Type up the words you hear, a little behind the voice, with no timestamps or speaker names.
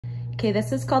Okay,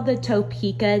 this is called the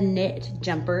Topeka knit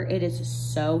jumper. It is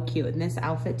so cute. And this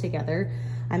outfit together,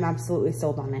 I'm absolutely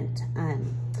sold on it.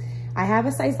 I have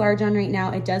a size large on right now.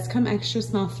 It does come extra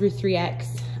small through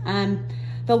 3X.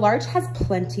 The large has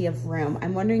plenty of room.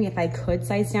 I'm wondering if I could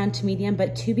size down to medium,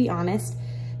 but to be honest,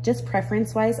 just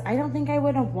preference-wise, I don't think I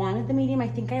would have wanted the medium. I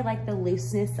think I like the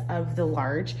looseness of the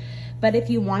large. But if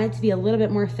you want it to be a little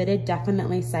bit more fitted,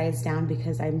 definitely size down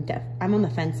because I'm on the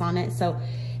fence on it. So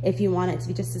if you want it to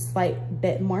be just a slight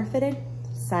bit more fitted,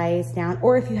 size down.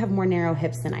 Or if you have more narrow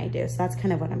hips than I do. So that's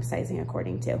kind of what I'm sizing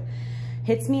according to.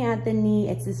 Hits me at the knee.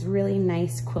 It's this really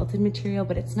nice quilted material,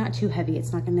 but it's not too heavy.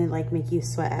 It's not gonna like make you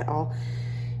sweat at all.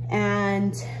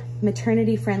 And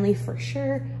maternity friendly for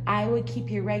sure. I would keep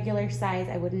your regular size.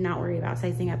 I would not worry about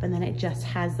sizing up. And then it just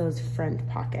has those front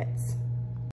pockets.